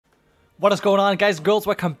What is going on, guys, girls?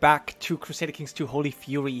 Welcome back to Crusader Kings 2 Holy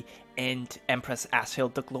Fury and Empress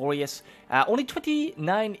Ashild the Glorious. Only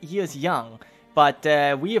 29 years young, but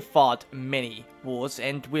we have fought many wars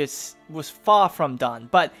and was far from done.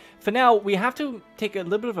 But for now, we have to take a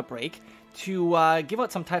little bit of a break to give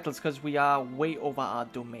out some titles because we are way over our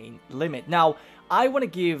domain limit. Now, I want to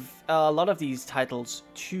give a lot of these titles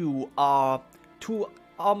to our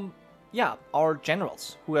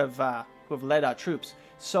generals who have led our troops.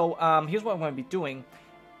 So, here's what I'm going to be doing.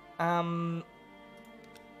 I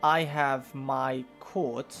have my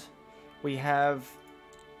court. We have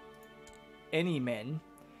any men.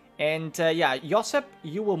 And, yeah, Josep,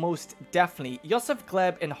 you will most definitely... Josep,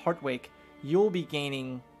 Gleb, and Hartwig, you'll be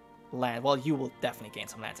gaining land. Well, you will definitely gain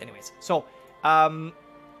some lands anyways. So,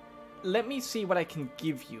 let me see what I can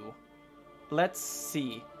give you. Let's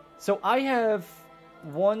see. So, I have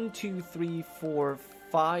 1, 2, 3, 4,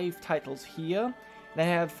 5 titles here. And I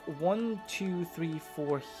have 1, 2, 3,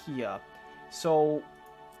 4 here. So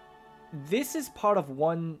this is part of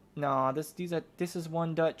one. No, this is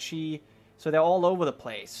one duchy. So they're all over the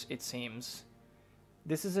place, it seems.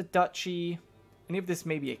 This is a duchy. Any of this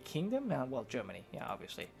may be a kingdom? Well, Germany, yeah,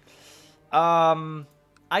 obviously. I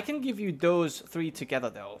can give you those 3 together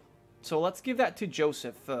though. So let's give that to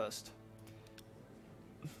Joseph first.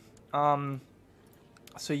 So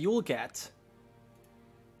you'll get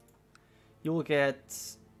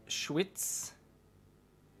Schwyz,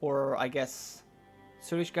 or I guess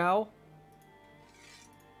Zurichgau.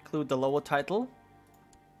 Include the lower title.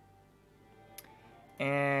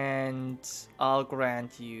 And I'll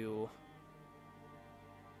grant you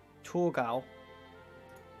Torgau.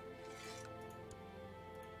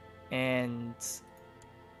 And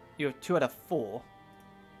you have 2 out of 4.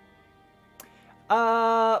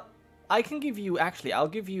 I can give you, actually, I'll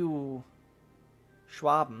give you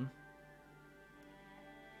Schwaben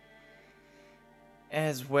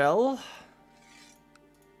as well.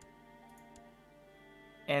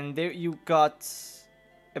 And there you got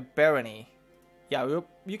a barony. Yeah,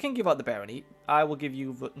 you can give out the barony. I will give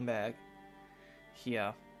you Württemberg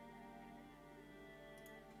here.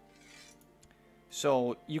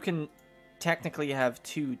 So you can technically have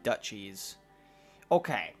 2 duchies.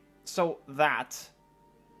 Okay, so that.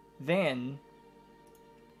 Then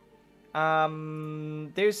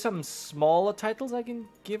there's some smaller titles I can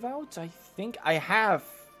give out. I think I have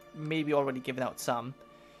maybe already given out some.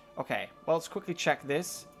 Okay, well, let's quickly check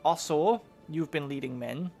this. Also, you've been leading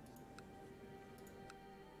men.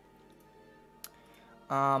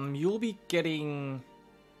 You'll be getting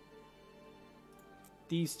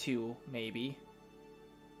these 2, maybe.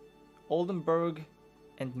 Oldenburg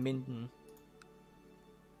and Minden.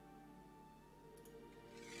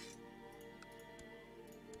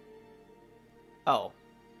 Oh.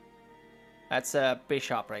 That's a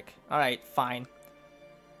bishopric. Alright, fine.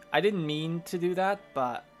 I didn't mean to do that,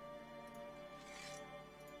 but...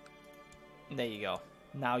 there you go.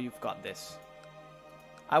 Now you've got this.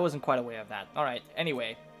 I wasn't quite aware of that. Alright,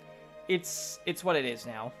 anyway. It's what it is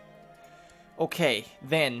now. Okay,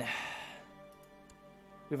 then.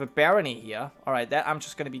 We have a barony here. Alright, that I'm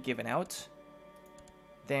just going to be giving out.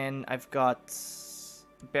 Then I've got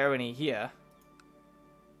barony here.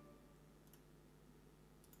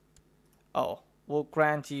 Oh, we'll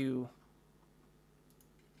grant you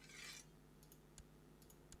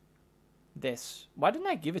this. Why didn't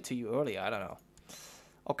I give it to you earlier? I don't know.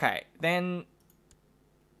 Okay, then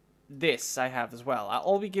this I have as well.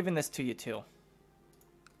 I'll be giving this to you too.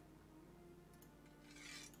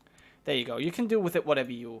 There you go. You can do with it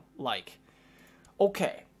whatever you like.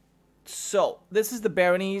 Okay, so this is the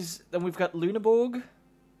baronies. Then we've got Lüneburg.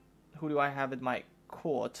 Who do I have in my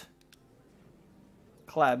court?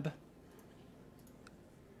 Kleb.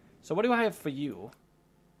 So what do I have for you?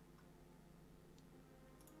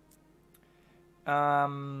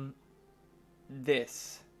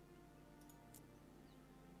 This.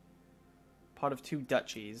 Part of 2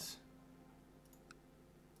 duchies.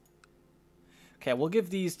 Okay, we'll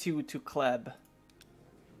give these 2 to Kleb.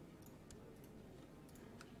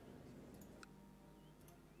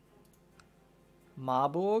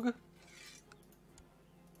 Marburg.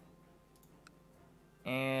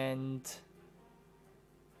 And...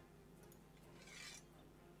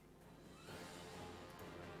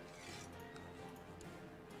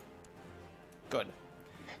 good.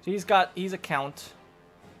 So he's a count.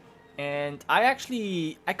 And I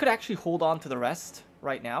could actually hold on to the rest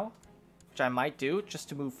right now, which I might do just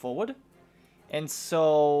to move forward. And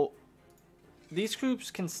so these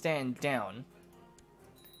troops can stand down.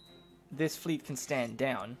 This fleet can stand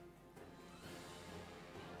down.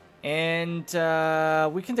 And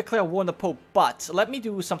we can declare war on the Pope, but let me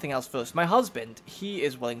do something else first. My husband, he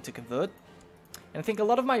is willing to convert. And I think a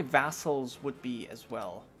lot of my vassals would be as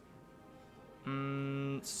well.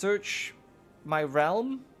 Search my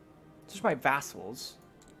realm. Search my vassals.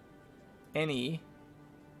 Any.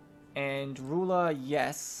 And ruler,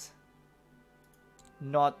 yes.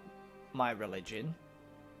 Not my religion.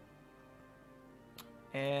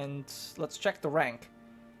 And let's check the rank.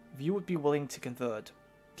 If you would be willing to convert.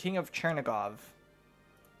 King of Chernigov.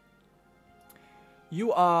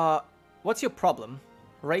 You are... What's your problem?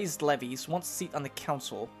 Raised levies, wants seat on the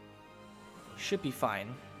council. Should be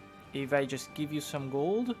fine. If I just give you some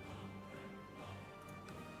gold.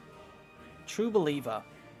 True believer.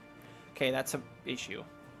 Okay, that's an issue.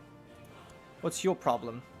 What's your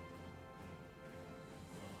problem?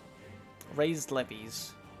 Raised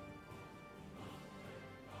levies.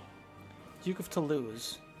 Duke of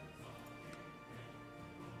Toulouse.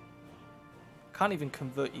 Can't even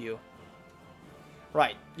convert you.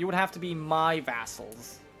 Right, you would have to be my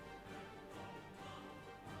vassals.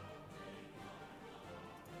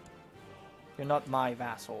 You're not my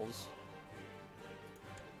vassals.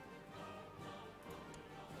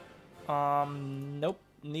 Nope.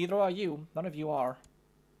 Neither are you. None of you are.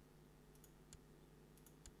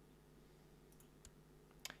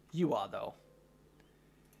 You are, though.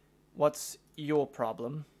 What's your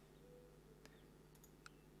problem?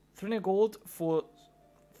 300 gold for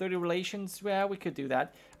 30 relations? Yeah, we could do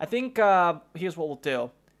that. I think, here's what we'll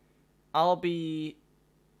do. I'll be...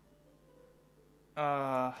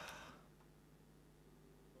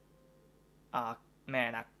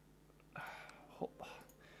 man,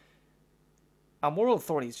 our moral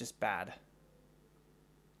authority is just bad.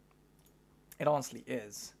 It honestly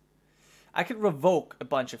is. I could revoke a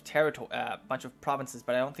bunch of territory, bunch of provinces,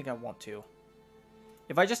 but I don't think I want to.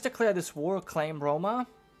 If I just declare this war, claim Roma,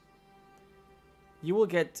 you will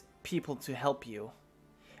get people to help you.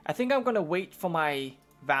 I think I'm gonna wait for my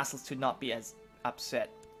vassals to not be as upset.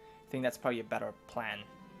 I think that's probably a better plan.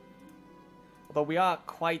 Although we are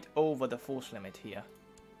quite over the force limit here.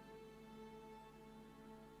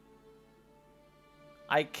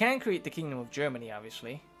 I can create the Kingdom of Germany,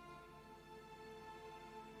 obviously.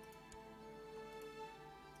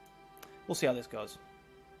 We'll see how this goes.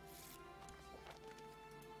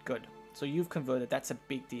 Good. So you've converted. That's a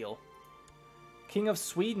big deal. King of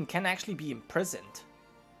Sweden can actually be imprisoned.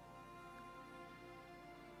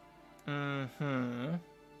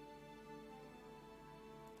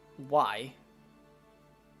 Why?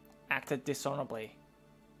 Acted dishonorably.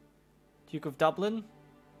 Duke of Dublin.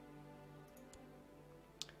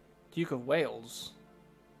 Duke of Wales.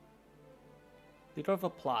 Leader of a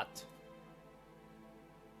plot.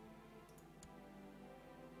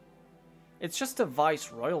 It's just a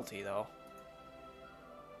vice royalty, though.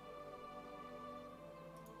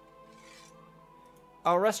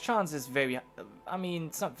 Our restaurants is very... I mean,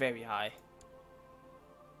 it's not very high.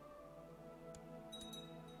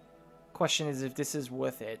 Question is if this is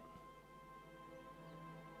worth it.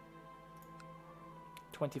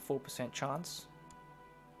 24% chance.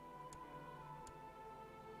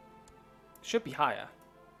 Should be higher.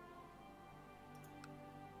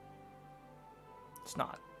 It's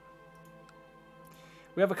not.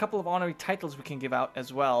 We have a couple of honorary titles we can give out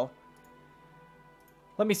as well.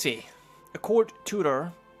 Let me see. A court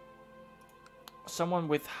tutor. Someone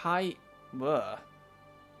with high learning?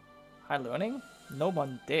 No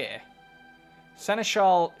one there.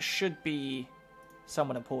 Seneschal should be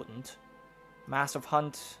someone important. Massive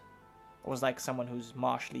hunt was like someone who's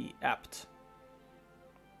martially apt.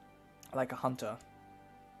 Like a hunter.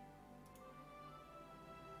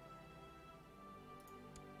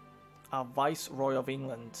 A Viceroy of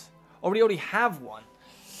England. Oh, we already have one.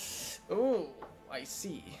 Oh, I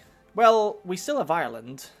see. Well, we still have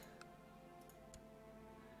Ireland.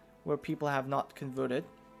 Where people have not converted.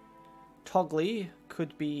 Togley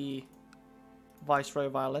could be Viceroy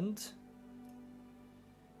of Ireland.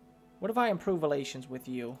 What if I improve relations with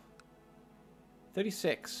you?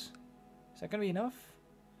 36. Is that going to be enough?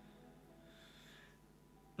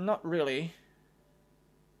 Not really.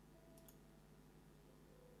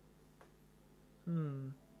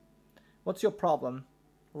 What's your problem?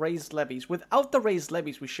 Raised levies. Without the raised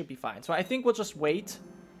levies, we should be fine. So I think we'll just wait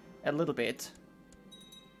a little bit.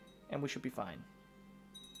 And we should be fine.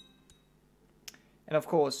 And of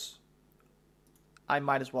course, I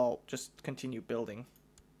might as well just continue building.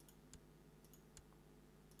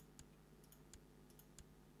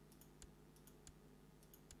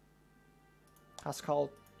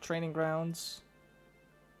 Haskell training grounds.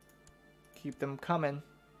 Keep them coming.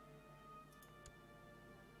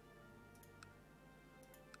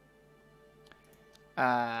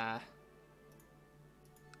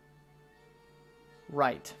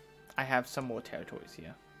 Right. I have some more territories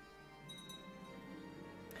here.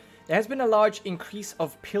 There has been a large increase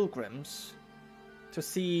of pilgrims to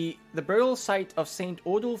see the burial site of Saint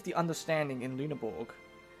Odulf the Understanding in Lüneburg.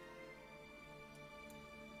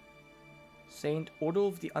 Saint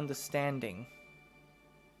Odulf the Understanding.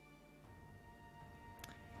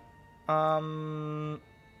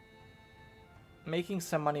 Making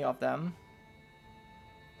some money off them.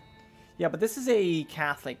 Yeah, but this is a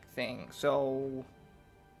Catholic thing, so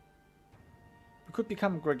we could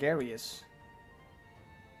become gregarious.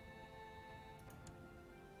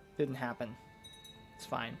 Didn't happen. It's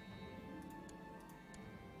fine.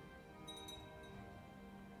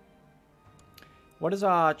 What is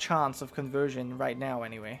our chance of conversion right now,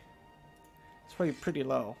 anyway? It's probably pretty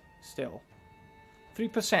low, still.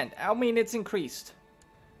 3%. I mean, it's increased.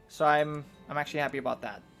 So I'm actually happy about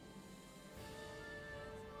that.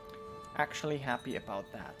 Actually happy about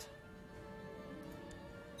that.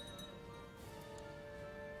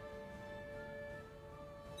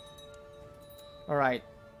 Alright.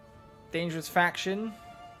 Dangerous faction.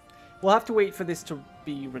 We'll have to wait for this to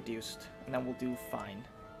be reduced, and then we'll do fine.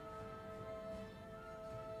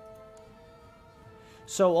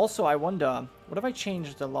 So also I wonder, what if I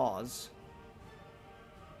change the laws?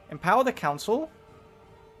 Empower the council?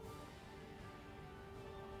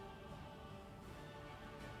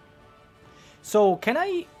 So can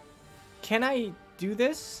I do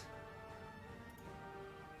this?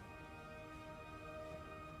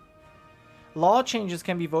 Law changes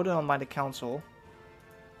can be voted on by the council.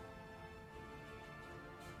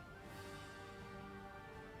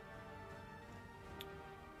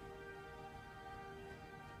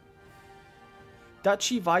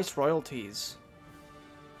 Duchy vice-royalties.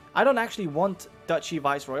 I don't actually want duchy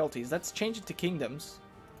vice-royalties. Let's change it to kingdoms.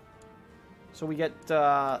 So we get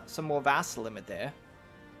some more vassal limit there.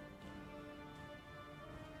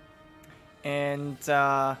 And,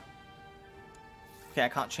 okay, I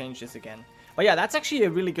can't change this again. But yeah, that's actually a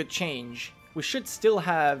really good change. We should still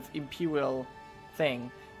have imperial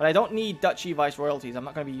thing. But I don't need duchy vice-royalties. I'm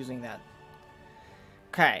not going to be using that.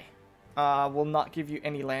 Okay. Will not give you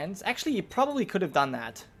any lands. Actually, he probably could have done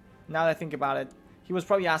that. Now that I think about it. He was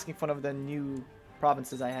probably asking for one of the new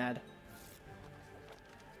provinces I had.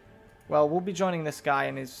 Well, we'll be joining this guy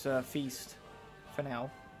in his feast for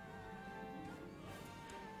now.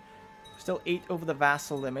 Still 8 over the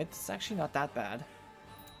vassal limit. It's actually not that bad.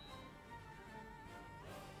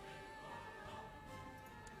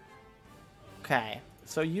 Okay,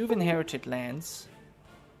 so you've inherited lands.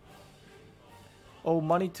 Oh,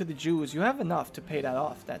 money to the Jews. You have enough to pay that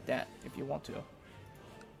off, that debt, if you want to.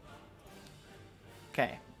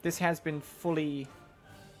 Okay, this has been fully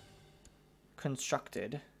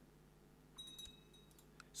constructed.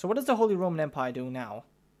 So what does the Holy Roman Empire do now?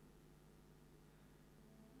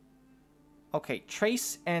 Okay,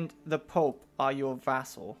 Trace and the Pope are your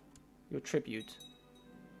vassal, your tribute.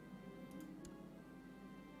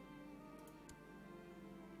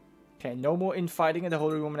 Okay, no more infighting in the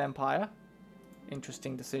Holy Roman Empire.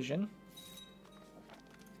 Interesting decision.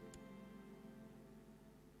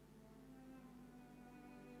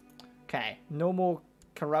 Okay, no more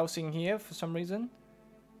carousing here for some reason.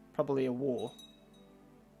 Probably a war.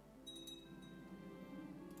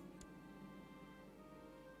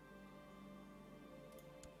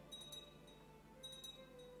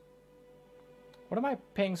 What am I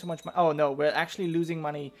paying so much money? Oh no, we're actually losing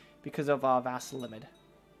money because of our vassal limit.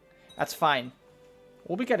 That's fine.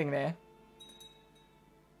 We'll be getting there.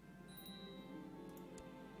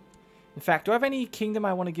 In fact, do I have any kingdom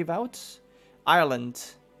I want to give out? Ireland.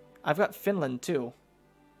 I've got Finland too.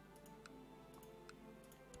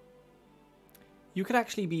 You could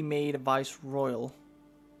actually be made a viceroyal.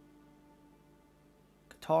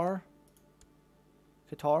 Qatar?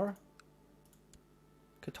 Qatar?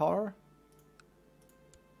 Qatar?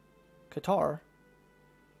 Qatar?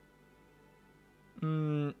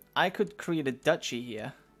 I could create a duchy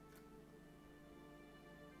here.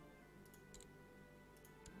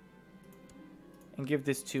 And give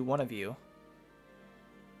this to one of you.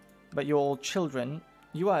 But your old children,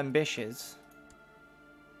 you are ambitious.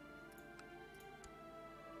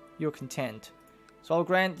 You're content. So I'll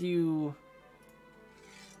grant you...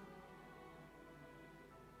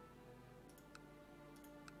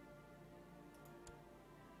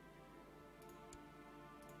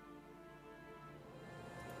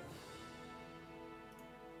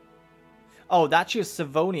 Oh, that's your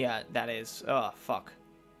Savonia, that is. Oh, fuck.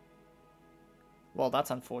 Well,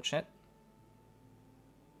 that's unfortunate.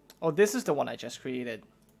 Oh, this is the one I just created.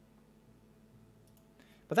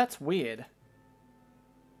 But that's weird.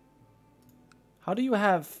 How do you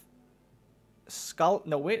have Skull?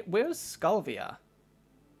 No, wait, where's Sculvia?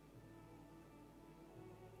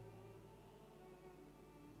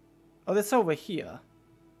 Oh, that's over here.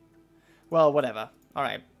 Well, whatever.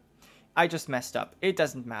 Alright. I just messed up. It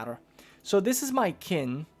doesn't matter. So this is my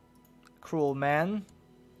kin. Cruel man.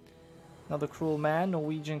 Another cruel man.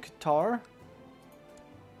 Norwegian Qatar.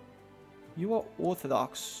 You are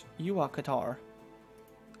Orthodox. You are Qatar.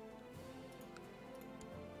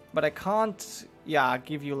 But I can't, yeah,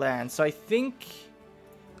 give you land. So I think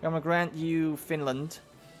I'm gonna grant you Finland.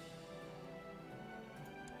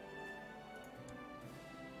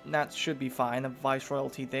 That should be fine. A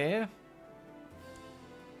viceroyalty there.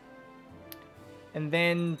 And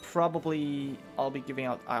then probably I'll be giving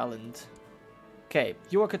out Ireland. Okay,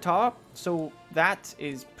 you are Qatar. So that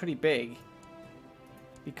is pretty big.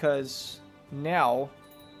 Because now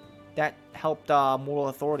that helped our moral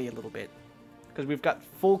authority a little bit. Because we've got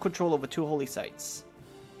full control over 2 holy sites.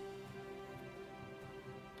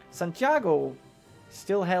 Santiago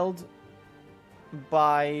still held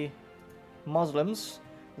by Muslims.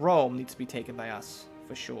 Rome needs to be taken by us,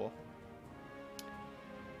 for sure.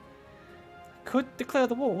 Could declare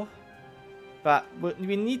the war. But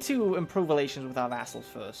we need to improve relations with our vassals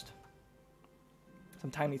first. Some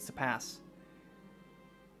time needs to pass.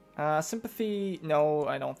 Sympathy. No,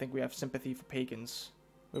 I don't think we have sympathy for pagans.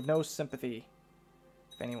 We have no sympathy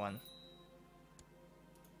for anyone.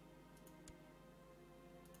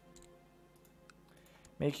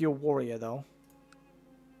 Make you a warrior, though.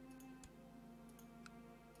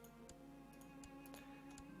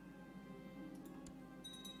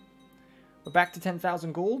 We're back to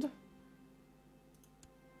 10,000 gold.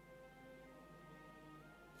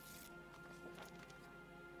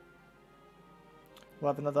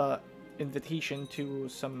 We'll have another invitation to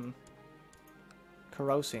some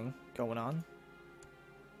carousing going on.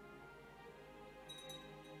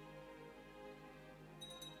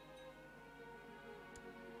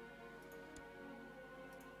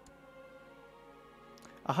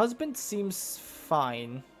 A husband seems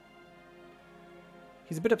fine.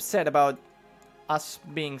 He's a bit upset about us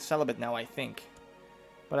being celibate now, I think.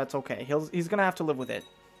 But that's okay. He's gonna have to live with it.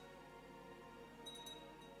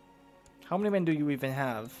 How many men do you even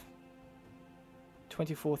have?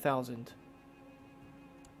 24,000.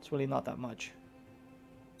 It's really not that much.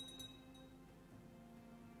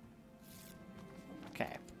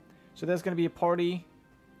 Okay. So there's gonna be a party.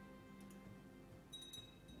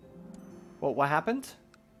 Well, what happened?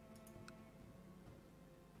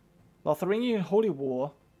 Lotharingian Holy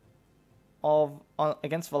War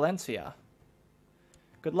against Valencia.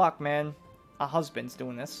 Good luck, man. Our husband's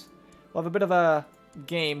doing this. We'll have a bit of a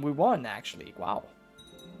game. We won, actually. Wow.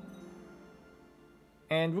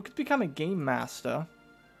 And we could become a game master.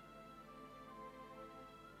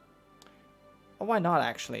 Oh, why not,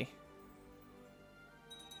 actually?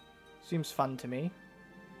 Seems fun to me.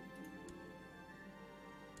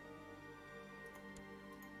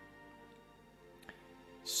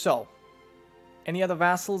 So, any other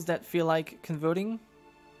vassals that feel like converting?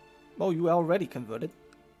 Oh, you already converted.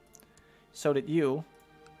 So did you.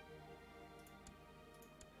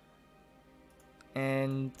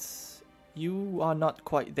 And you are not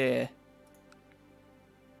quite there.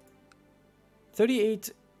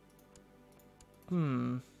 38.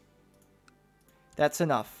 That's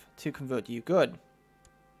enough to convert you. Good.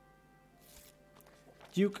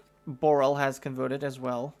 Duke Borel has converted as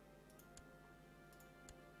well.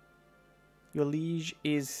 Your liege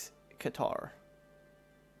is Qatar.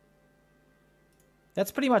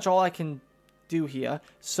 That's pretty much all I can do here.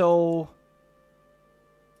 So,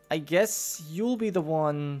 I guess you'll be the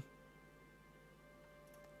one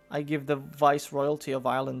I give the Viceroyalty of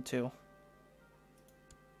Ireland to.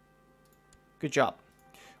 Good job.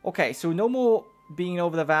 Okay, so no more being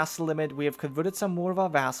over the vassal limit. We have converted some more of our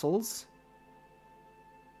vassals.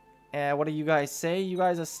 What do you guys say? You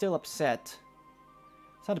guys are still upset.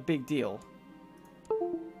 It's not a big deal.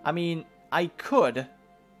 I mean, I could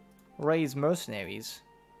raise mercenaries.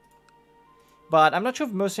 But I'm not sure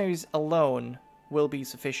if mercenaries alone will be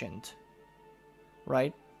sufficient.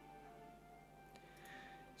 Right?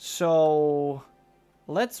 So,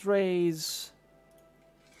 let's raise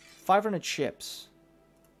 500 ships.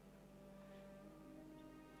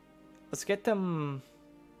 Let's get them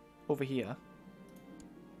over here.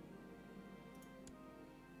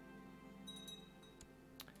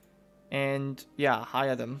 And, yeah,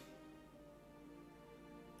 hire them.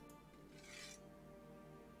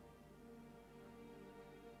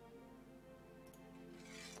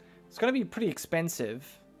 It's gonna be pretty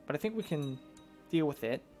expensive, but I think we can deal with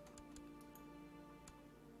it.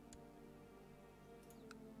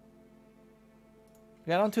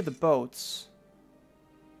 Get onto the boats.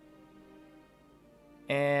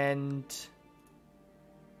 And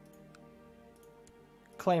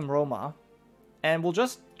claim Roma. And we'll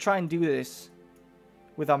just try and do this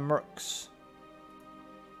with our mercs.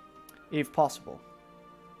 If possible.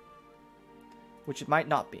 Which it might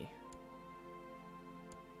not be.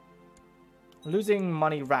 Losing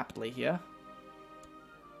money rapidly here.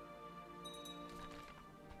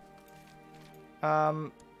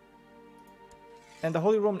 And the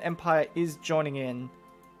Holy Roman Empire is joining in.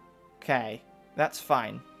 Okay, that's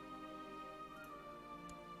fine.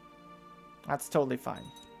 That's totally fine.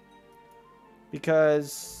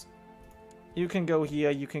 Because you can go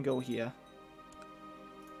here, you can go here.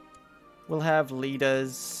 We'll have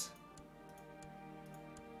leaders.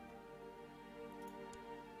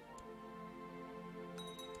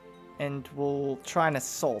 And we'll try and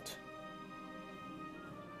assault.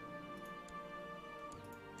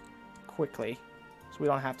 Quickly. So we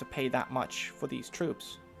don't have to pay that much for these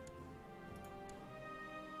troops.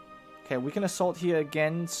 Okay, we can assault here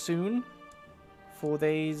again soon. 4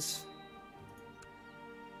 days.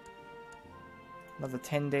 Another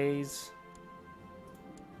 10 days.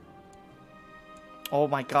 Oh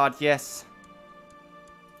my god, yes.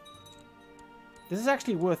 This is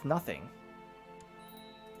actually worth nothing.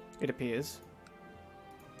 It appears.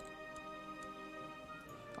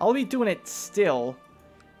 I'll be doing it still.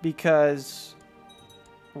 Because...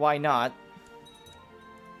 why not?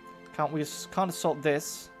 Can't assault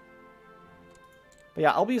this. But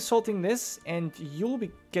yeah, I'll be assaulting this. And you'll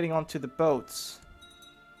be getting onto the boats.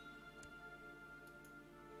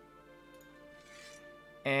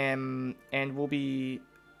 And we'll be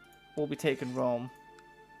taking Rome.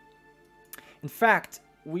 In fact,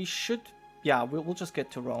 we should... yeah, we'll just get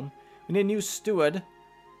to Rome. We need a new steward.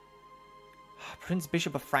 Prince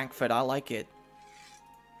Bishop of Frankfurt, I like it.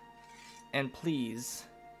 And please,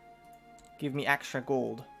 give me extra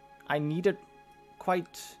gold. I need it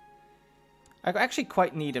quite... I actually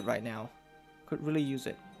quite need it right now. Could really use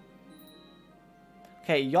it.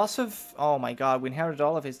 Okay, Yosef... oh my god, we inherited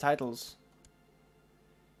all of his titles.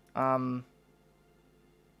 Are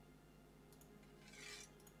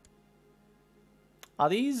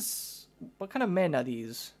these... what kind of men are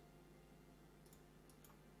these?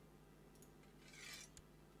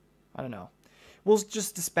 I don't know. We'll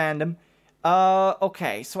just disband them.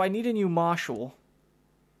 Okay, so I need a new marshal.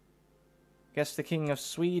 Guess the King of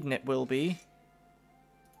Sweden it will be.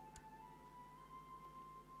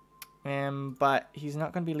 But he's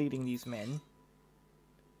not going to be leading these men.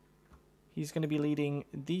 He's going to be leading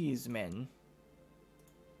these men.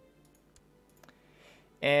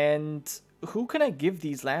 And who can I give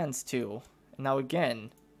these lands to? Now again,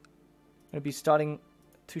 I'm going to be starting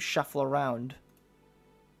to shuffle around.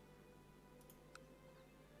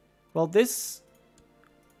 Well, this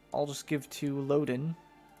I'll just give to Lodin.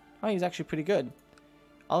 Oh, he's actually pretty good.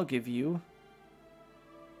 I'll give you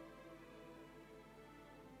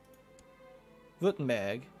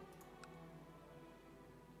Württemberg.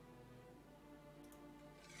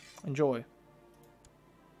 Enjoy.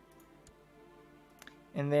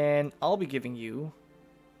 And then I'll be giving you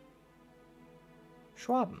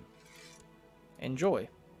Schwaben. Enjoy.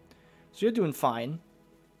 So you're doing fine.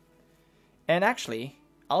 And actually,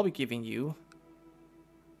 I'll be giving you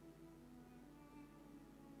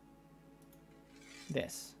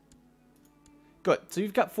this. Good. So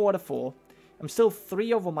you've got 4 out of 4. I'm still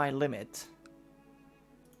 3 over my limit.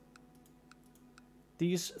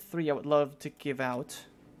 These 3 I would love to give out.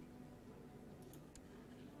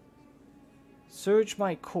 Search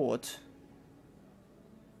my court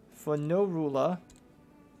for no ruler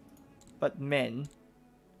but men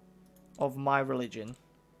of my religion.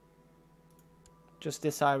 Just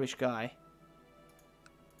this Irish guy.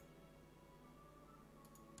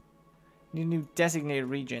 Need a new designated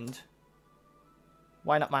regent.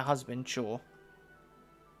 Why not my husband? Sure.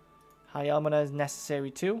 High Almoner is necessary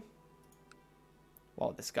too.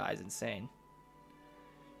 Wow, this guy's insane.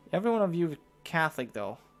 Every one of you is Catholic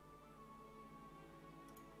though.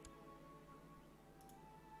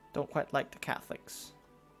 Don't quite like the Catholics.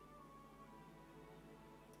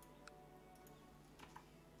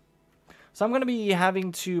 So I'm going to be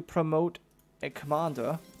having to promote a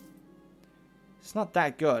commander. It's not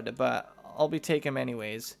that good, but I'll be taking him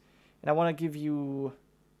anyways. And I want to give you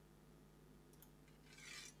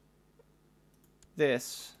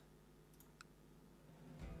this.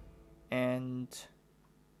 And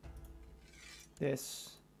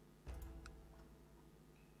this.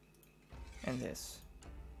 And this.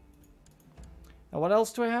 Now what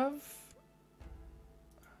else do I have?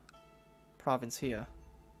 Province here.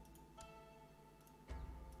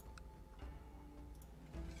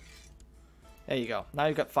 There you go. Now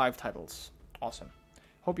you've got 5 titles. Awesome.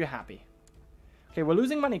 Hope you're happy. Okay, we're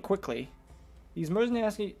losing money quickly. These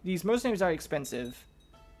mercenaries are expensive.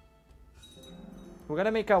 We're gonna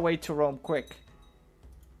make our way to Rome quick.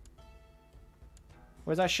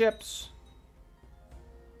 Where's our ships?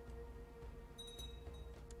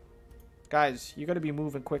 Guys, you gotta be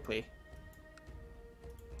moving quickly.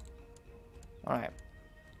 Alright.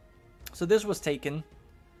 So this was taken.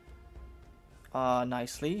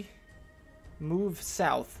 Nicely. Move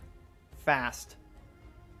south. Fast.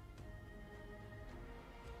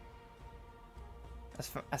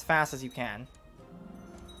 As fast as you can.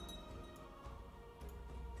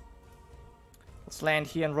 Let's land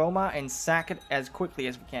here in Roma and sack it as quickly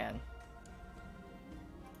as we can.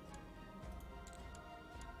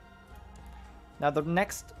 Now the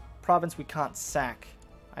next province we can't sack.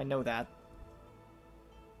 I know that.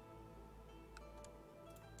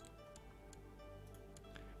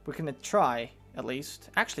 We're gonna try, at least.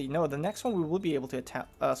 Actually, no, the next one we will be able to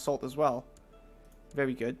assault as well.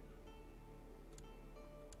 Very good.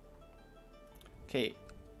 Okay,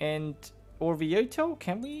 and Orvieto,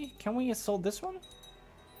 can we assault this one?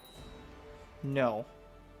 No.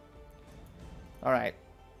 Alright.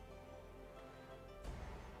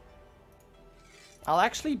 I'll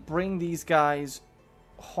actually bring these guys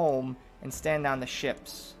home and stand down the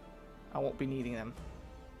ships. I won't be needing them.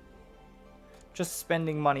 Just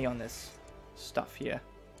spending money on this stuff here.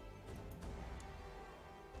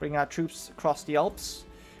 Bring our troops across the Alps.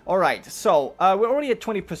 Alright, so we're already at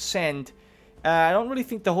 20%. I don't really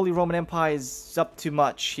think the Holy Roman Empire is up to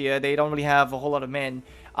much here. They don't really have a whole lot of men.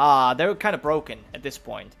 They're kind of broken at this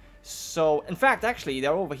point. So, in fact, actually,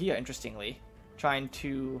 they're over here, interestingly. Trying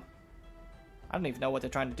to... I don't even know what they're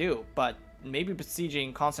trying to do, but maybe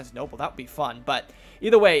besieging Constantinople. That would be fun. But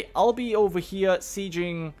either way, I'll be over here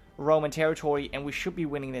sieging Roman territory, and we should be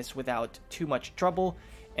winning this without too much trouble.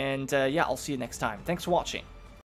 And yeah, I'll see you next time. Thanks for watching.